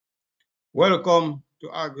Welcome to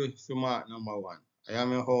Agri Smart number 1. I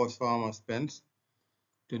am your host, Farmer Spence.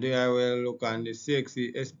 Today I will look on the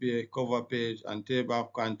CXC SBA cover page and table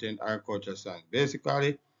of content agriculture science.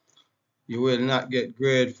 Basically, you will not get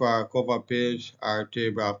grade for cover page or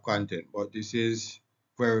table of content, but this is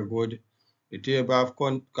very good. The table of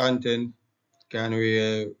content can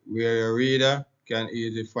where your reader can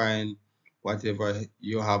easily find whatever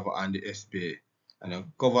you have on the SBA. And the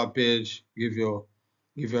cover page give your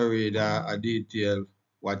reader a detail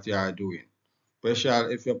what you are doing.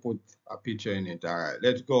 Special if you put a picture in it. Alright,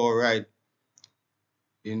 let's go right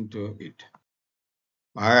into it.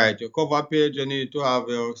 Alright, your cover page, you need to have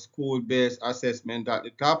your school-based assessment at the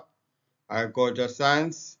top. Agriculture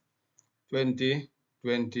Science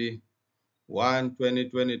 2021,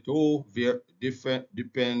 2022, different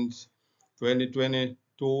depends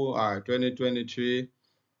 2022 or 2023.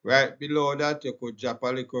 Right below that, you could drop a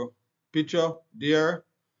little picture there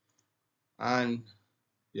and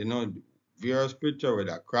various picture with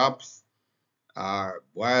the crops or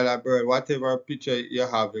wild bird, whatever picture you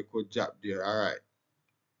have, you could drop there. All right.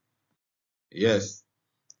 Yes,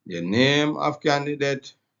 the name of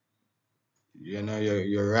candidate,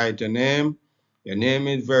 you write your name. Your name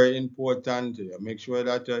is very important. You make sure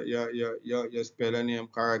that you spell your name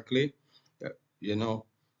correctly. Uh, You know,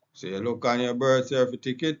 so you look on your birth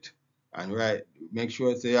certificate and write. Make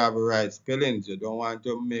sure you have the right spellings. You don't want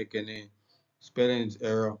to make any spellings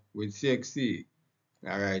error with CXC.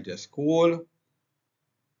 All right, the school,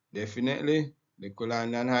 definitely. The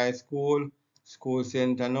Kulandan High School, school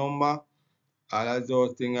center number. All of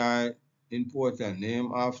those things are important.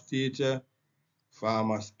 Name of teacher,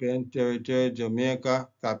 farmer spent territory, Jamaica,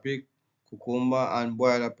 topic, cucumber and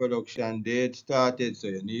boiler production date started. So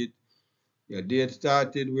you need your date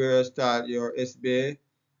started, where you start your SBA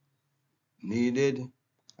needed,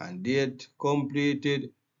 and date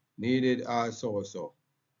completed needed also. So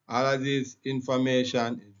all of this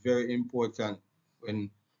information is very important when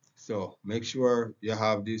so make sure you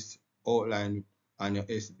have this outline on your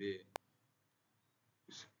SBA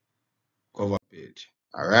cover page.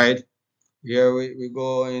 All right. Here we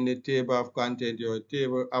go in the table of content. Your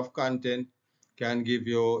table of content can give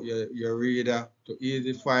you your reader to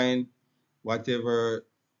easily find whatever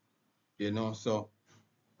So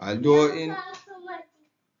although in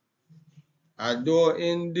although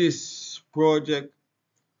in this project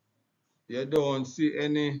you don't see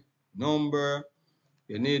any number,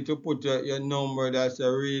 you need to put your number that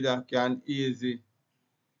a reader can easy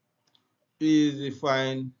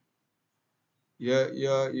find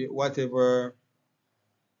your whatever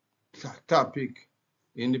topic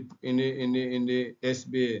in the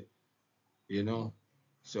SBA, you know.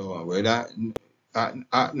 So whether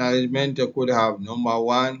acknowledgement you could have number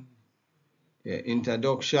one,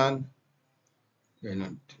 introduction, you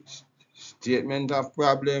know, statement of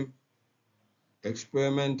problem,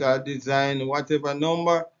 experimental design, whatever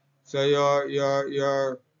number. So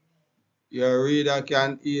your reader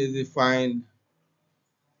can easily find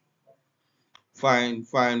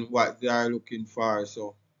what they are looking for.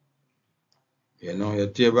 So your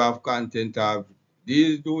table of content have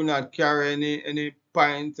these do not carry any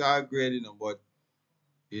points or grade, but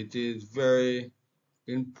it is very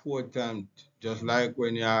important. Just like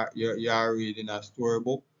when you are reading a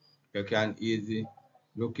storybook, you can easily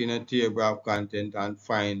look in a table of content and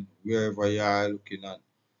find wherever you are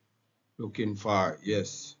looking for.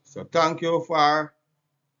 Yes. So thank you for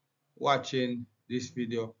watching this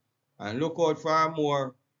video and look out for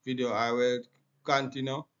more video. I will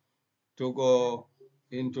continue to go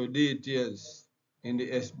into details in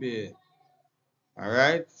the SBA.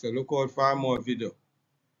 Alright, so look out for more video.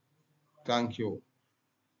 Thank you.